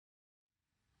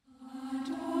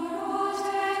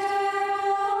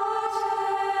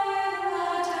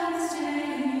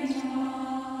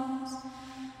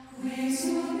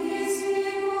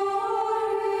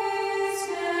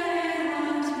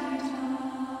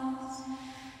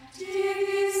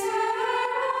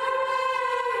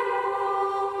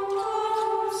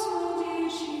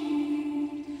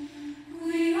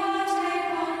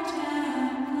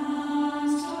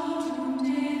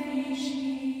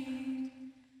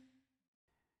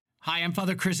Hi, I'm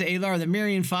Father Chris Alar, the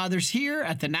Marian Fathers here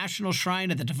at the National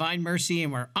Shrine of the Divine Mercy,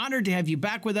 and we're honored to have you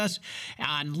back with us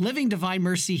on Living Divine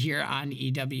Mercy here on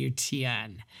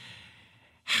EWTN.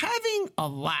 Having a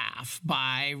laugh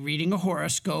by reading a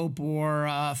horoscope or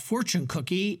a fortune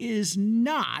cookie is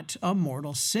not a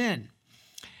mortal sin.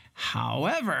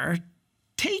 However,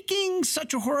 taking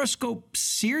such a horoscope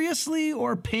seriously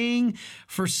or paying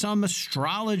for some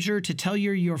astrologer to tell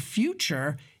you your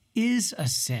future is a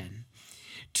sin.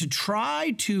 To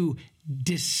try to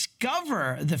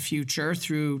discover the future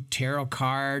through tarot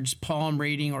cards, palm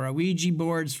reading, or Ouija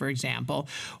boards, for example,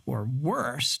 or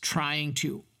worse, trying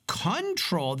to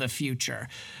control the future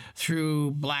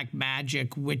through black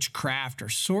magic, witchcraft, or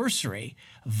sorcery,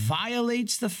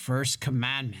 violates the first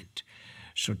commandment.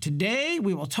 So today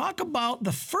we will talk about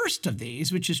the first of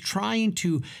these, which is trying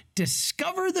to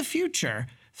discover the future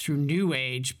through New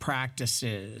Age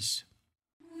practices.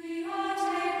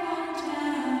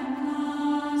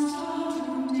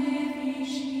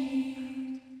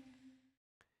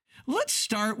 Let's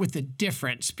start with the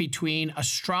difference between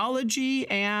astrology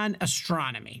and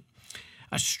astronomy.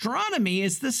 Astronomy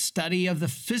is the study of the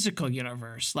physical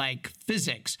universe, like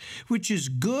physics, which is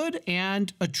good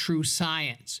and a true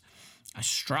science.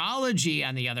 Astrology,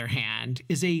 on the other hand,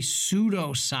 is a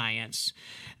pseudoscience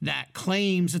that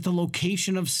claims that the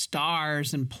location of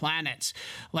stars and planets,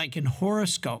 like in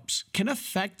horoscopes, can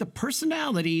affect the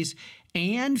personalities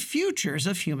and futures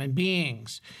of human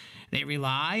beings. They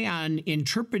rely on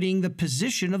interpreting the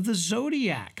position of the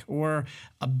zodiac, or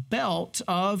a belt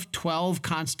of 12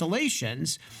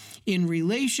 constellations, in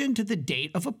relation to the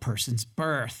date of a person's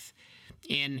birth.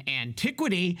 In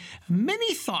antiquity,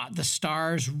 many thought the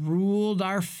stars ruled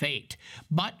our fate,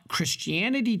 but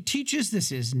Christianity teaches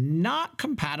this is not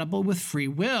compatible with free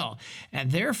will,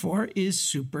 and therefore is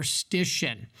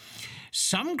superstition.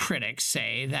 Some critics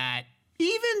say that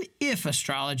even if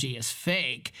astrology is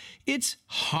fake, it's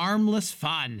harmless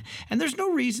fun, and there's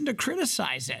no reason to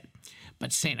criticize it.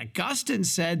 But St. Augustine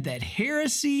said that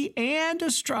heresy and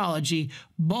astrology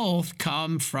both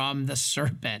come from the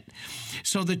serpent.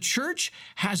 So the Church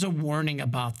has a warning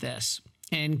about this.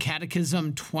 In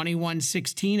Catechism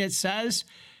 21:16, it says,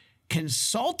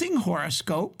 "Consulting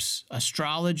horoscopes,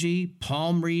 astrology,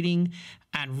 palm reading,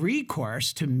 and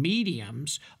recourse to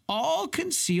mediums all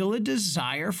conceal a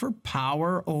desire for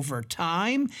power over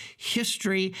time,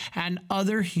 history, and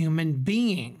other human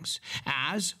beings,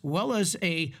 as well as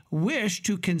a wish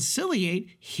to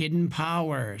conciliate hidden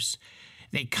powers.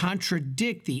 They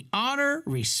contradict the honor,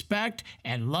 respect,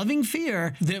 and loving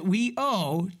fear that we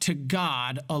owe to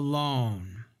God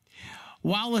alone."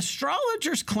 While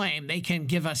astrologers claim they can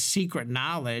give us secret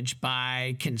knowledge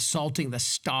by consulting the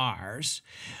stars,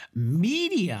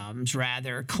 mediums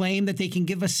rather claim that they can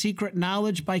give us secret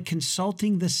knowledge by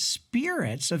consulting the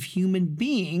spirits of human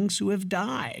beings who have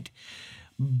died.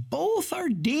 Both are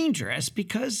dangerous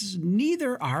because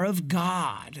neither are of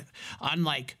God,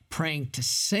 unlike praying to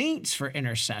saints for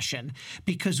intercession,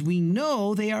 because we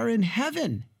know they are in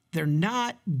heaven. They're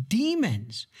not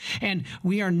demons, and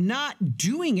we are not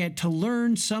doing it to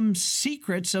learn some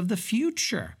secrets of the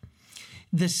future.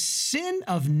 The sin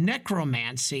of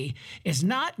necromancy is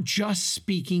not just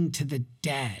speaking to the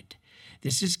dead.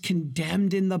 This is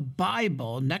condemned in the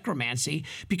Bible, necromancy,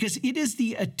 because it is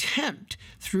the attempt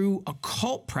through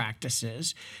occult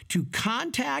practices to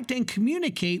contact and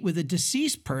communicate with a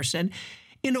deceased person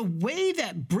in a way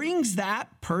that brings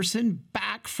that person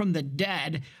back from the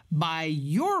dead by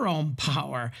your own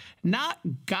power,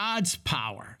 not God's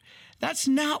power. That's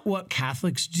not what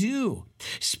Catholics do.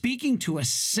 Speaking to a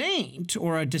saint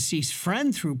or a deceased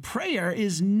friend through prayer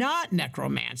is not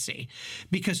necromancy,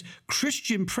 because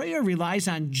Christian prayer relies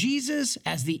on Jesus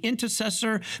as the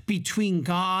intercessor between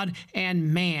God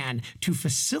and man to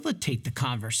facilitate the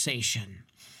conversation.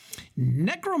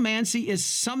 Necromancy is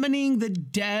summoning the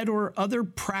dead or other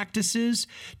practices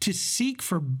to seek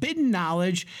forbidden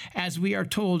knowledge, as we are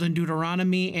told in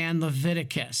Deuteronomy and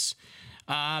Leviticus.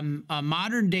 A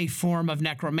modern-day form of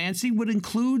necromancy would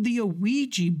include the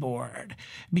Ouija board,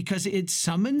 because it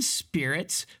summons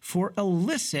spirits for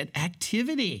illicit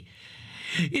activity.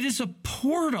 It is a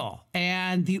portal,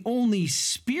 and the only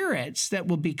spirits that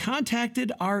will be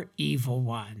contacted are evil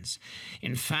ones.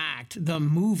 In fact, the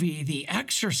movie The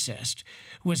Exorcist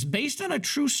was based on a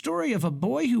true story of a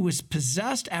boy who was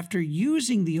possessed after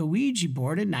using the Ouija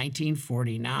board in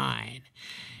 1949.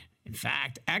 In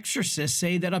fact, exorcists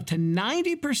say that up to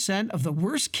 90% of the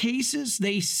worst cases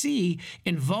they see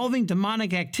involving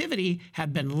demonic activity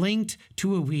have been linked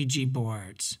to Ouija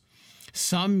boards.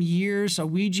 Some years,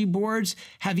 Ouija boards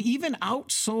have even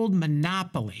outsold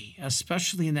Monopoly,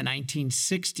 especially in the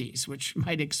 1960s, which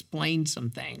might explain some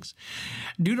things.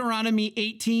 Deuteronomy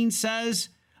 18 says,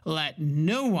 "Let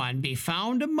no one be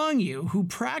found among you who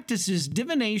practices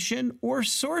divination or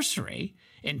sorcery,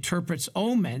 interprets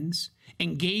omens,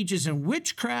 engages in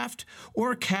witchcraft,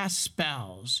 or casts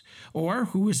spells, or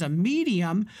who is a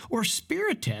medium or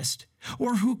spiritist,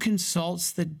 or who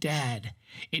consults the dead.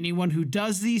 Anyone who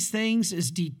does these things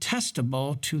is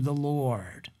detestable to the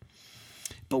Lord."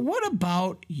 But what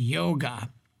about yoga?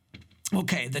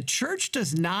 Okay, the church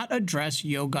does not address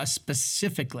yoga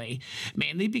specifically,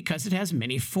 mainly because it has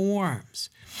many forms.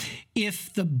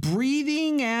 If the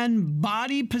breathing and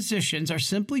body positions are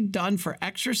simply done for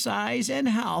exercise and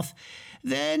health,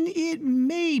 then it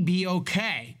may be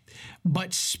okay.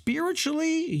 But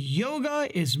spiritually, yoga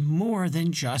is more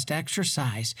than just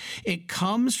exercise. It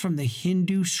comes from the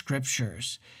Hindu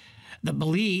scriptures. The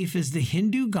belief is the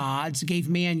Hindu gods gave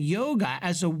man yoga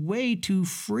as a way to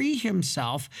free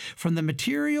himself from the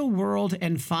material world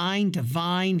and find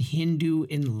divine Hindu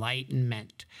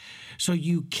enlightenment. So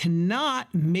you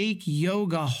cannot make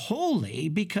yoga holy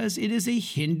because it is a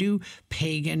Hindu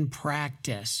pagan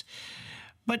practice.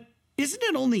 But isn't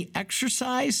it only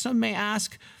exercise, some may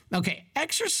ask? Okay,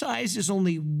 exercise is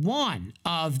only one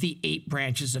of the 8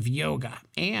 branches of yoga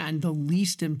and the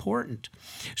least important.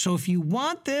 So if you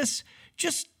want this,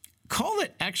 just call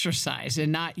it exercise and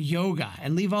not yoga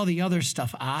and leave all the other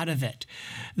stuff out of it.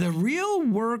 The real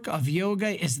work of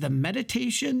yoga is the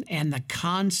meditation and the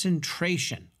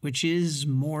concentration, which is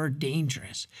more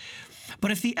dangerous.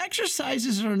 But if the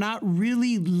exercises are not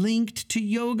really linked to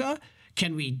yoga,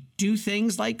 can we do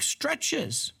things like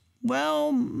stretches?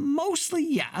 Well, mostly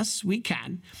yes, we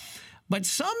can. But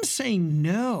some say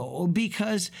no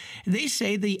because they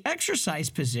say the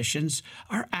exercise positions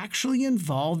are actually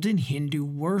involved in Hindu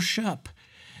worship.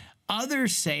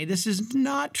 Others say this is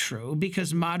not true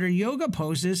because modern yoga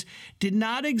poses did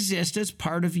not exist as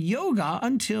part of yoga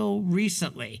until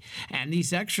recently, and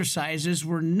these exercises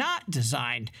were not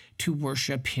designed to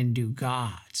worship Hindu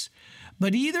gods.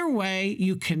 But either way,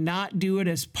 you cannot do it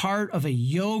as part of a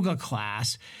yoga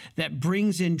class that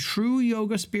brings in true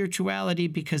yoga spirituality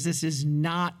because this is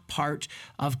not part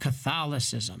of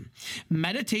Catholicism.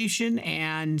 Meditation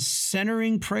and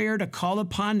centering prayer to call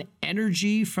upon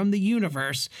energy from the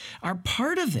universe are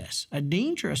part of this, a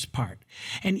dangerous part.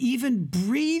 And even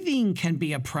breathing can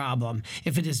be a problem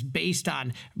if it is based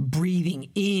on breathing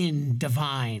in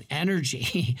divine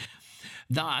energy.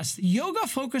 Thus, yoga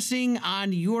focusing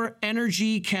on your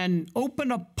energy can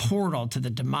open a portal to the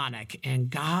demonic, and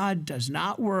God does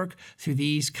not work through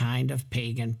these kind of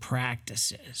pagan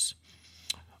practices.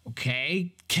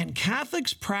 Okay, can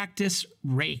Catholics practice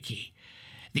Reiki?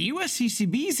 The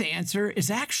USCCB's answer is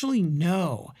actually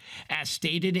no, as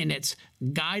stated in its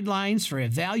guidelines for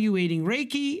evaluating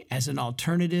Reiki as an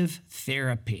alternative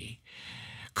therapy.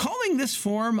 Calling this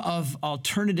form of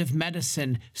alternative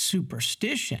medicine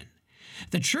superstition,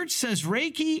 the church says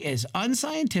Reiki is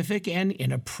unscientific and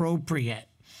inappropriate.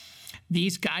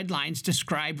 These guidelines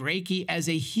describe Reiki as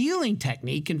a healing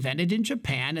technique invented in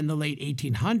Japan in the late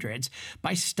 1800s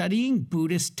by studying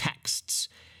Buddhist texts.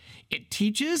 It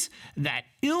teaches that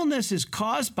illness is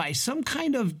caused by some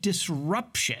kind of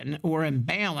disruption or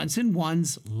imbalance in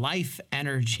one's life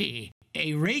energy.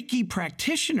 A Reiki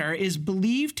practitioner is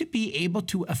believed to be able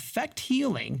to effect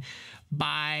healing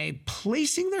by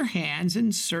placing their hands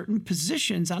in certain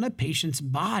positions on a patient's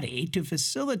body to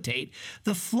facilitate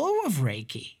the flow of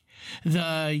Reiki,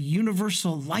 the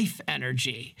universal life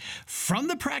energy, from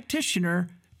the practitioner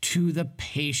to the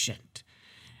patient.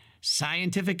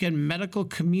 Scientific and medical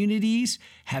communities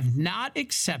have not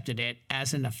accepted it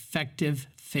as an effective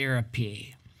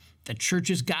therapy. The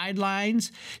church's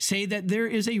guidelines say that there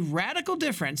is a radical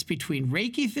difference between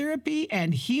Reiki therapy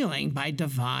and healing by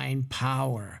divine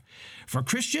power. For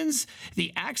Christians,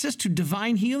 the access to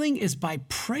divine healing is by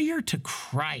prayer to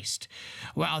Christ,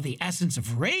 while the essence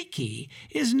of Reiki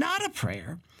is not a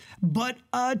prayer, but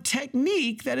a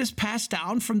technique that is passed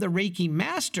down from the Reiki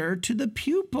master to the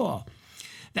pupil.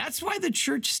 That's why the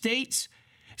church states,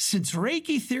 since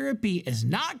Reiki therapy is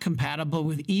not compatible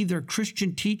with either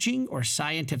Christian teaching or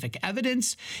scientific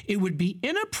evidence, it would be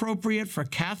inappropriate for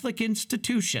Catholic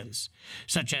institutions,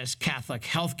 such as Catholic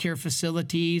healthcare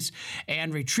facilities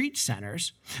and retreat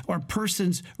centers, or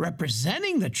persons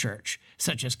representing the church,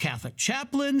 such as Catholic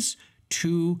chaplains,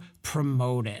 to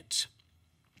promote it.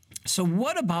 So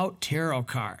what about tarot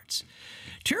cards?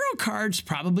 Tarot cards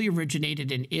probably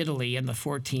originated in Italy in the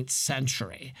 14th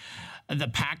century. The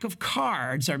pack of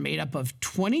cards are made up of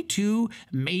 22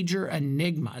 major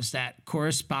enigmas that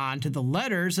correspond to the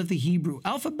letters of the Hebrew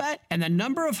alphabet and the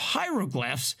number of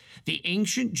hieroglyphs the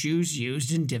ancient Jews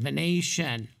used in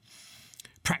divination.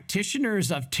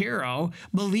 Practitioners of tarot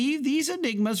believe these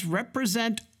enigmas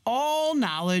represent all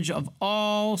knowledge of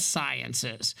all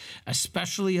sciences,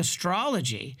 especially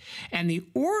astrology, and the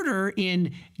order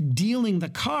in dealing the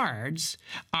cards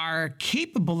are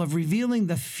capable of revealing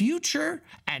the future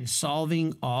and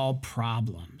solving all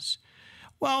problems.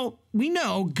 Well, we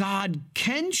know God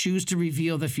can choose to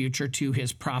reveal the future to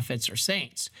his prophets or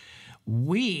saints.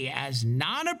 We, as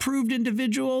non-approved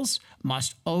individuals,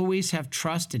 must always have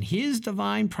trust in his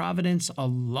divine providence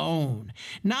alone,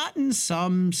 not in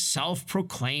some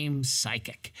self-proclaimed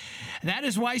psychic. That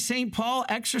is why St. Paul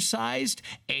exorcised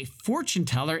a fortune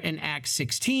teller in Acts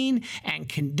 16 and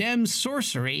condemned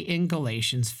sorcery in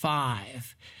Galatians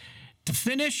 5. To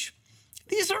finish,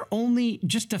 these are only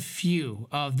just a few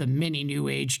of the many New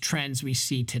Age trends we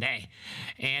see today.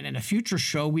 And in a future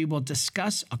show, we will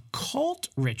discuss occult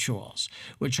rituals,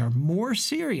 which are more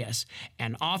serious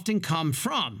and often come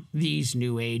from these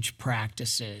New Age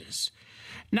practices.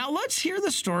 Now let's hear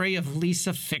the story of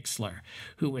Lisa Fixler,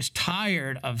 who was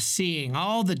tired of seeing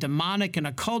all the demonic and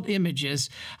occult images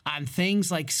on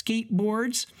things like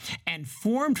skateboards and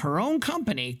formed her own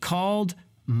company called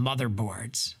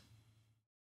Motherboards.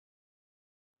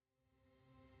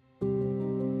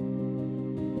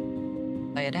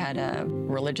 I had had a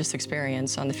religious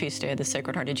experience on the feast day of the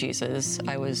Sacred Heart of Jesus.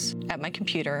 I was at my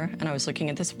computer and I was looking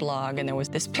at this blog, and there was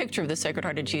this picture of the Sacred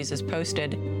Heart of Jesus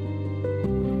posted.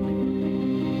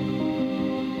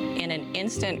 In an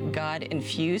instant, God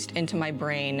infused into my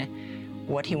brain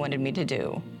what he wanted me to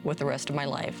do with the rest of my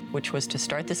life, which was to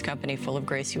start this company, Full of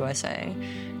Grace USA,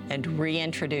 and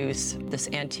reintroduce this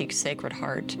antique Sacred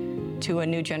Heart to a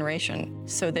new generation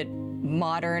so that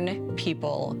modern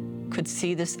people could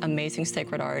see this amazing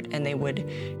sacred art and they would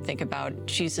think about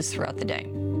Jesus throughout the day.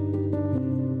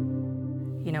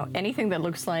 You know, anything that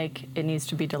looks like it needs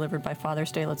to be delivered by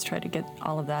Father's Day, let's try to get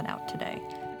all of that out today.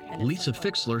 Lisa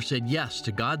Fixler said yes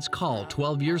to God's call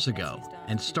 12 years ago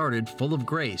and started Full of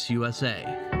Grace USA.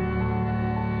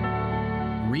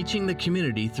 Reaching the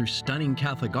community through stunning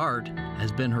Catholic art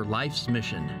has been her life's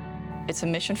mission. It's a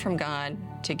mission from God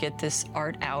to get this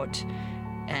art out.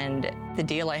 And the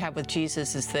deal I have with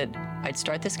Jesus is that I'd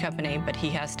start this company, but he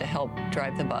has to help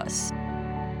drive the bus.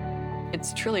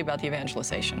 It's truly about the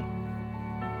evangelization.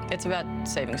 It's about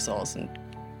saving souls and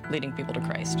leading people to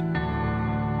Christ.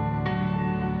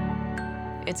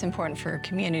 It's important for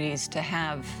communities to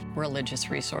have religious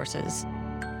resources.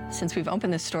 Since we've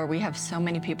opened this store, we have so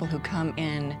many people who come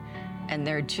in and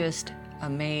they're just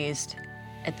amazed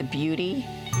at the beauty.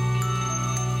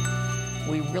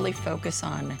 We really focus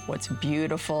on what's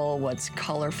beautiful, what's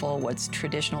colorful, what's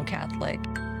traditional Catholic.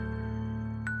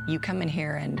 You come in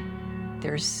here and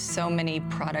there's so many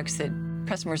products that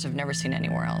customers have never seen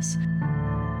anywhere else.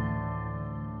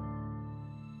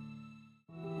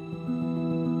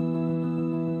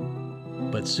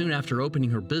 But soon after opening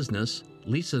her business,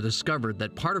 Lisa discovered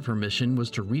that part of her mission was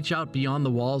to reach out beyond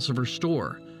the walls of her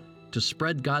store, to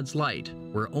spread God's light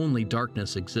where only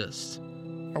darkness exists.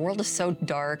 Our world is so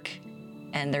dark,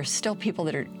 and there's still people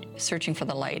that are searching for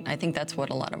the light. I think that's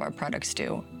what a lot of our products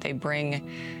do. They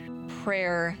bring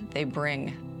prayer, they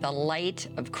bring the light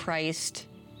of Christ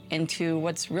into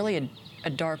what's really a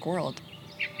dark world.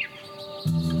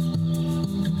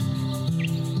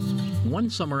 One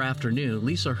summer afternoon,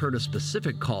 Lisa heard a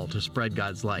specific call to spread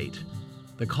God's light.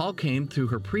 The call came through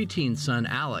her preteen son,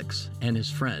 Alex, and his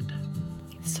friend.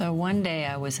 So one day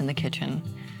I was in the kitchen,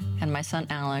 and my son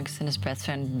Alex and his best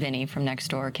friend Vinny from next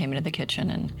door came into the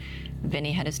kitchen, and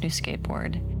Vinny had his new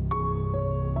skateboard.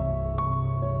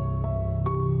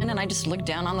 And then I just looked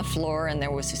down on the floor, and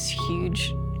there was this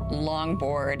huge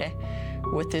longboard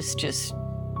with this just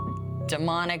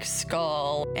demonic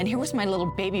skull. And here was my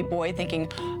little baby boy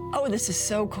thinking, oh, this is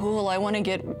so cool. I want to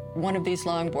get one of these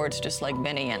longboards just like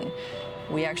Vinny. And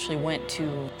we actually went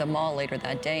to the mall later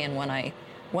that day, and when I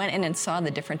went in and saw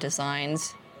the different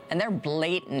designs, and they're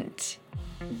blatant.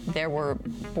 There were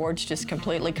boards just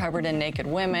completely covered in naked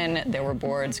women. There were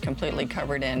boards completely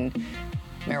covered in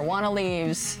marijuana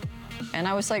leaves. And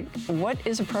I was like, what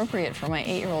is appropriate for my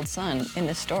 8-year-old son in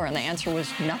this store? And the answer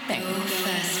was nothing.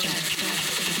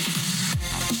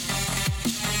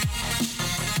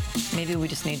 Maybe we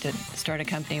just need to start a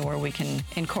company where we can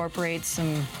incorporate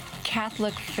some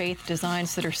Catholic faith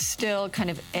designs that are still kind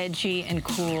of edgy and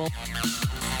cool.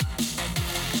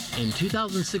 In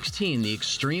 2016, the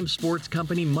extreme sports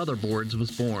company Motherboards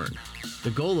was born. The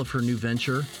goal of her new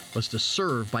venture was to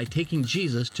serve by taking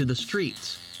Jesus to the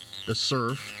streets, the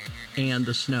surf, and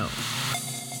the snow.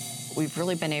 We've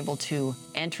really been able to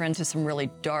enter into some really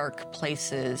dark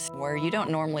places where you don't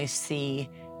normally see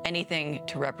anything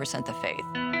to represent the faith.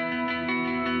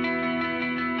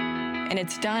 And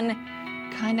it's done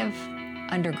kind of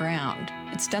underground.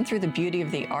 It's done through the beauty of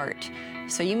the art.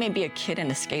 So you may be a kid in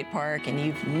a skate park and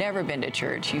you've never been to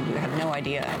church. You have no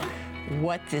idea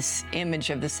what this image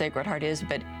of the Sacred Heart is,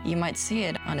 but you might see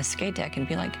it on a skate deck and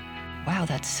be like, wow,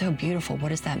 that's so beautiful. What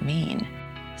does that mean?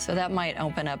 So that might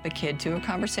open up a kid to a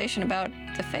conversation about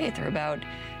the faith or about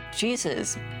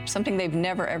Jesus, something they've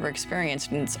never ever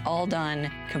experienced, and it's all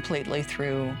done completely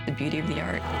through the beauty of the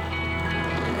art.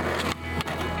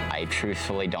 I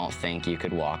truthfully don't think you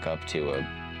could walk up to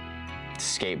a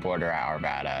skateboarder at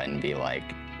Arvada and be like,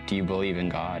 do you believe in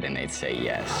God? And they'd say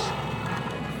yes.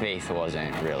 Faith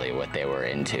wasn't really what they were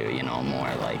into, you know,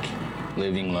 more like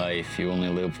living life, you only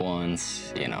live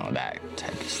once, you know, that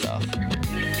type of stuff.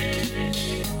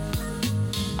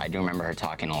 I do remember her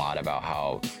talking a lot about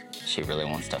how she really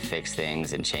wants to fix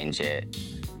things and change it.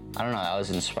 I don't know, that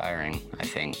was inspiring, I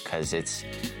think, because it's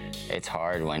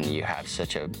hard when you have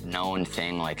such a known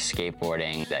thing like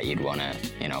skateboarding that you'd want to,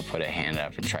 you know, put a hand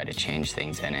up and try to change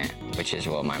things in it, which is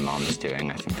what my mom is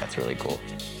doing. I think that's really cool.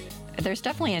 There's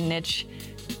definitely a niche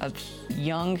of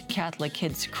young Catholic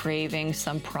kids craving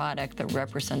some product that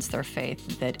represents their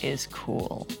faith that is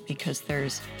cool, because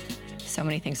there's so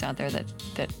many things out there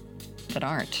that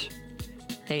aren't.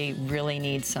 They really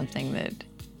need something that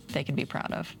they can be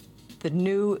proud of. The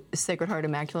new Sacred Heart,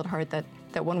 Immaculate Heart, that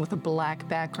one with a black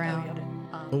background.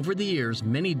 Over the years,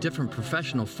 many different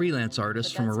professional freelance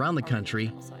artists from around the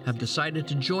country have decided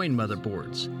to join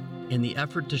Motherboards in the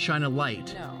effort to shine a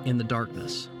light in the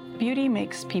darkness. Beauty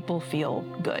makes people feel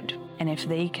good. And if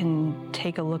they can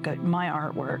take a look at my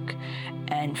artwork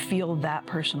and feel that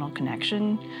personal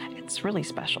connection, it's really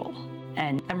special.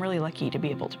 And I'm really lucky to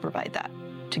be able to provide that,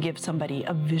 to give somebody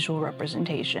a visual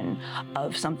representation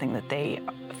of something that they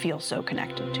feel so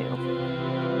connected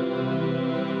to.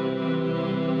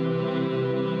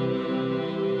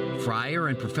 Friar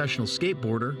and professional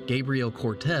skateboarder Gabriel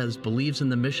Cortez believes in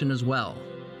the mission as well.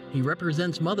 He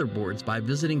represents Motherboards by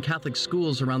visiting Catholic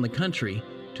schools around the country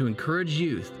to encourage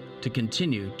youth to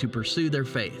continue to pursue their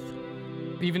faith.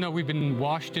 Even though we've been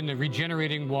washed in the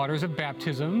regenerating waters of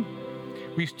baptism,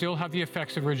 we still have the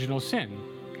effects of original sin.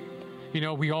 You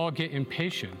know, we all get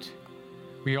impatient.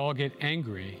 We all get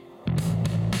angry.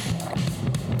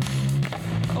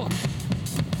 Oh.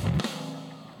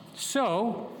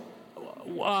 So,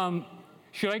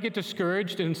 should I get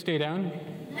discouraged and stay down?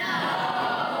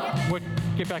 No! What,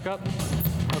 get back up?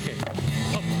 Okay.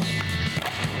 Oh.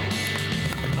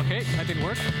 Okay, that didn't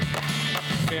work.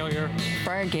 Failure.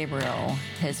 Friar Gabriel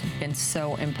has been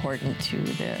so important to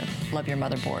the Love Your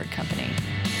Motherboard company.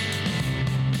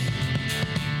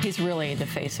 He's really the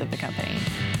face of the company.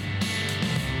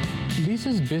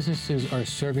 Lisa's businesses are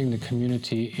serving the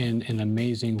community in an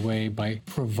amazing way by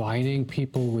providing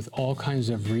people with all kinds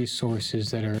of resources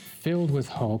that are filled with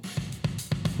hope.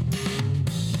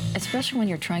 Especially when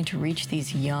you're trying to reach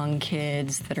these young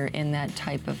kids that are in that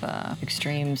type of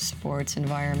extreme sports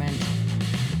environment.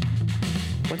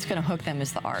 What's going to hook them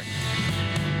is the art.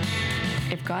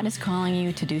 If God is calling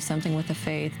you to do something with the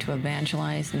faith, to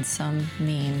evangelize in some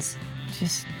means,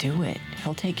 just do it.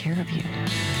 He'll take care of you.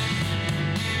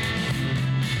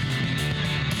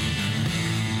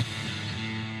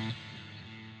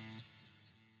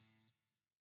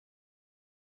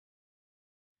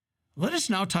 Let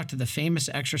us now talk to the famous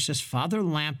exorcist Father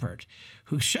Lampert,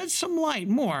 who sheds some light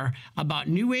more about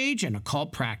New Age and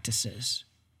occult practices.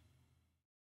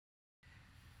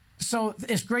 So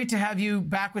it's great to have you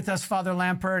back with us, Father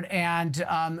Lampert,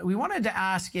 and we wanted to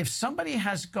ask if somebody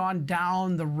has gone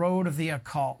down the road of the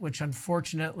occult, which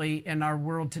unfortunately in our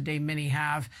world today many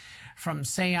have, from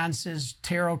seances,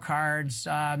 tarot cards,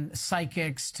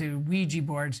 psychics to Ouija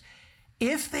boards.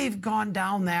 If they've gone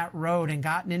down that road and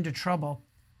gotten into trouble,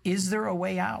 is there a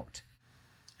way out?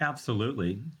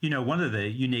 Absolutely. You know, one of the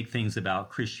unique things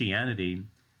about Christianity,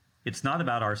 it's not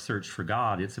about our search for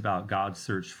God, it's about God's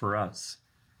search for us.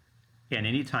 And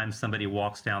anytime somebody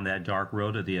walks down that dark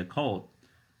road of the occult,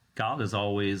 God is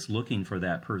always looking for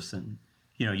that person.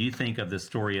 You know, you think of the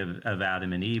story of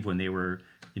Adam and Eve when they were,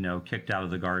 you know, kicked out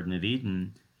of the Garden of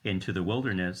Eden into the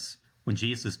wilderness. When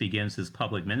Jesus begins his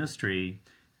public ministry,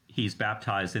 he's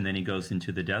baptized and then he goes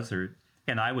into the desert.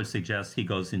 And I would suggest he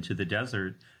goes into the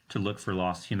desert to look for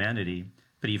lost humanity.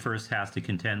 But he first has to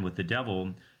contend with the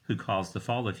devil who caused the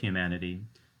fall of humanity.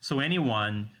 So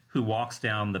anyone who walks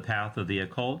down the path of the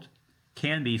occult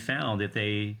can be found if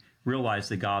they realize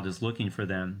that God is looking for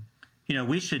them. You know,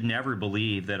 we should never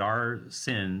believe that our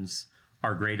sins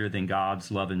are greater than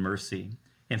God's love and mercy.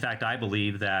 In fact, I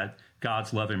believe that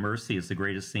God's love and mercy is the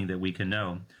greatest thing that we can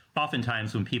know.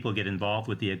 Oftentimes when people get involved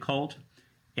with the occult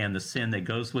and the sin that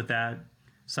goes with that,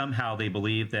 somehow they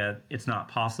believe that it's not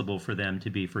possible for them to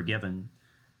be forgiven.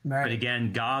 Right. But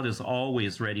again, God is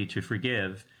always ready to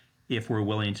forgive if we're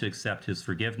willing to accept his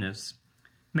forgiveness.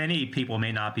 Many people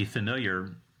may not be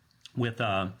familiar with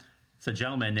it's a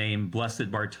gentleman named Blessed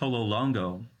Bartolo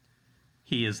Longo.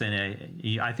 He is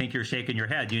I think you're shaking your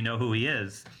head. You know who he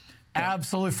is.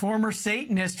 Absolutely. Former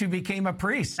Satanist who became a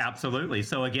priest. Absolutely.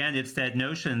 So again, it's that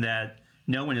notion that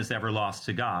no one is ever lost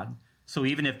to God. So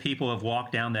even if people have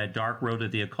walked down that dark road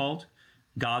of the occult,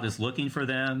 God is looking for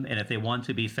them. And if they want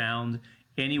to be found,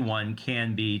 anyone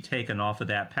can be taken off of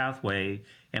that pathway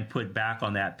and put back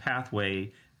on that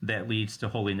pathway that leads to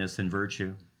holiness and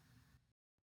virtue.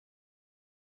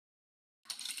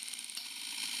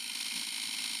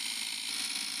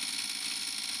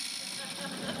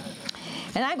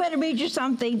 And I'm going to read you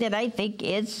something that I think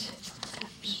is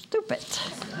stupid.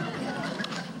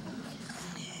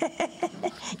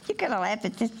 You're going to laugh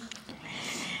at this.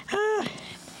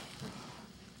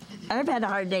 I've had a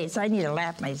hard day, so I need to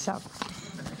laugh myself.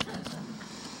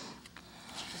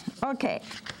 Okay,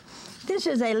 this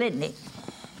is a litany.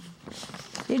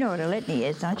 You know what a litany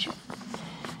is, don't you?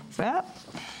 Well,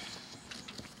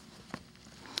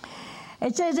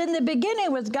 it says, in the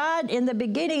beginning was God, in the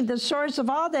beginning the source of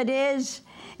all that is.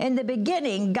 In the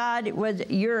beginning, God was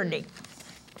yearning.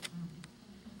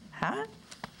 Huh?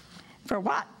 For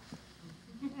what?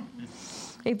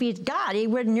 If he's God, he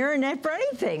wouldn't yearn for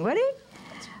anything, would he?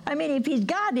 I mean, if he's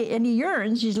God and he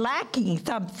yearns, he's lacking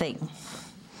something.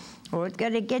 Oh, it's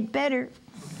going to get better.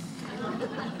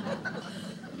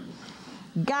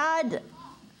 God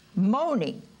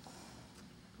moaning.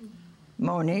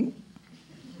 Moaning.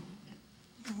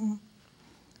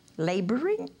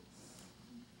 Laboring.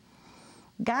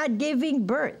 God giving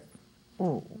birth.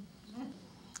 Oh,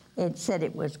 it said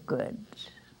it was good.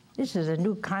 This is a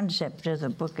new concept of the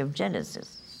book of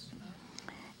Genesis.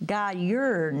 God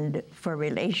yearned for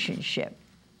relationship.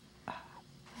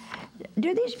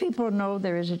 Do these people know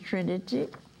there is a Trinity?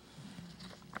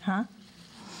 Huh?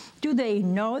 Do they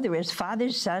know there is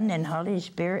Father, Son, and Holy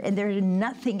Spirit, and there is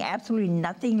nothing, absolutely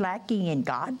nothing lacking in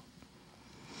God?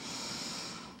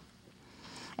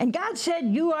 And God said,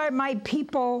 you are my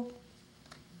people,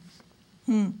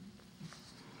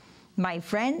 my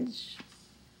friends,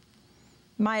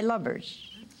 my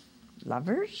lovers.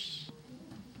 Lovers?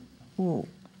 Ooh.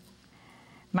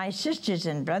 My sisters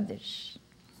and brothers.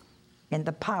 In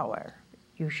the power,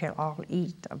 you shall all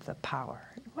eat of the power.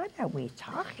 What are we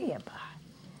talking about?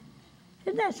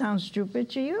 Doesn't that sound stupid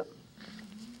to you?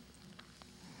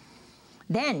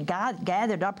 Then God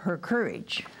gathered up her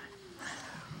courage.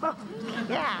 Oh,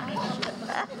 yeah.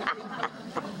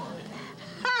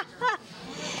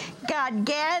 God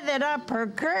gathered up her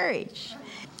courage.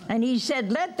 And he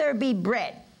said, let there be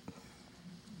bread.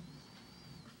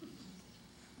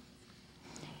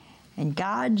 And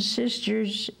God's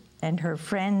sisters and her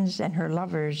friends and her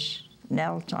lovers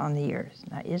knelt on the earth.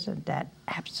 Now, isn't that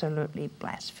absolutely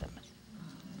blasphemous?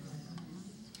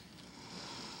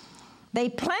 They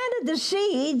planted the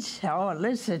seeds. Oh,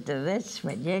 listen to this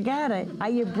one. You got it. Are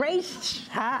you braced?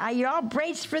 Huh? Are you all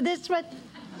braced for this one?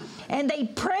 And they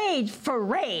prayed for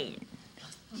rain.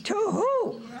 To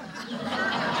who?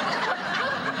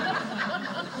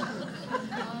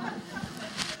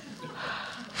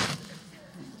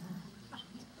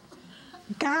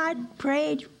 God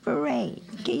prayed for rain.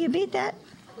 Can you beat that?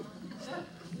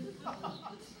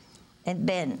 And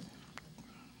then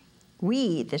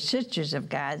we, the sisters of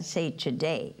God, say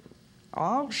today,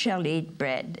 all shall eat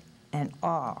bread and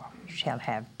all shall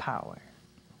have power.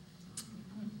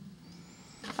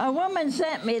 A woman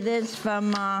sent me this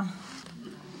from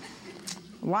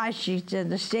Washington,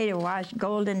 the state of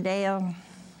Goldendale.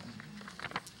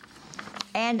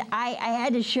 And I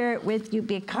had to share it with you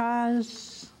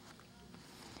because,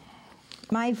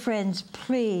 my friends,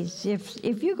 please,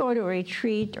 if you go to a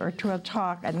retreat or to a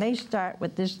talk and they start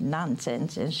with this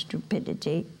nonsense and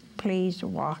stupidity, please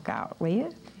walk out, will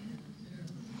you?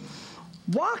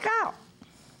 Walk out.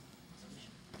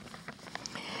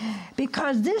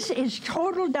 Because this is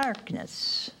total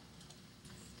darkness.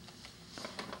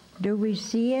 Do we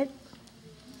see it?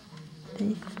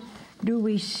 Do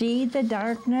we see the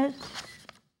darkness?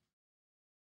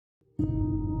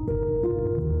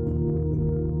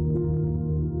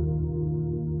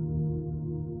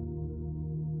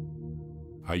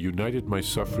 I united my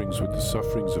sufferings with the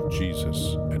sufferings of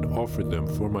Jesus and offered them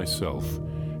for myself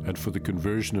and for the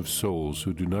conversion of souls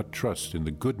who do not trust in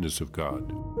the goodness of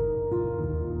God.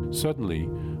 Suddenly,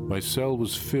 my cell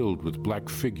was filled with black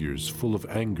figures full of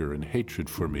anger and hatred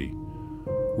for me.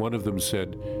 One of them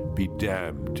said, "Be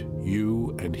damned,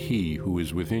 you and he who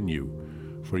is within you,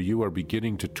 for you are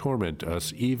beginning to torment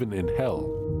us even in hell."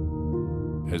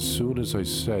 As soon as I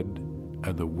said,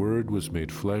 "And the Word was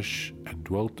made flesh and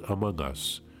dwelt among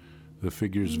us," the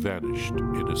figures vanished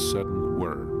in a sudden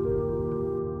whir.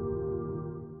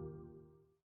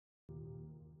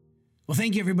 Well,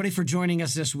 thank you, everybody, for joining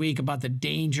us this week about the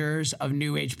dangers of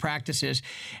New Age practices.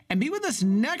 And be with us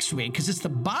next week, because it's the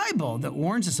Bible that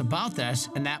warns us about this,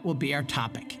 and that will be our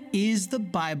topic. Is the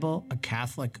Bible a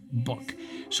Catholic book?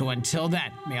 So until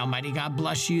then, may Almighty God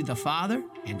bless you, the Father,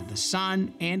 and of the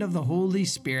Son, and of the Holy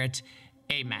Spirit.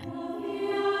 Amen.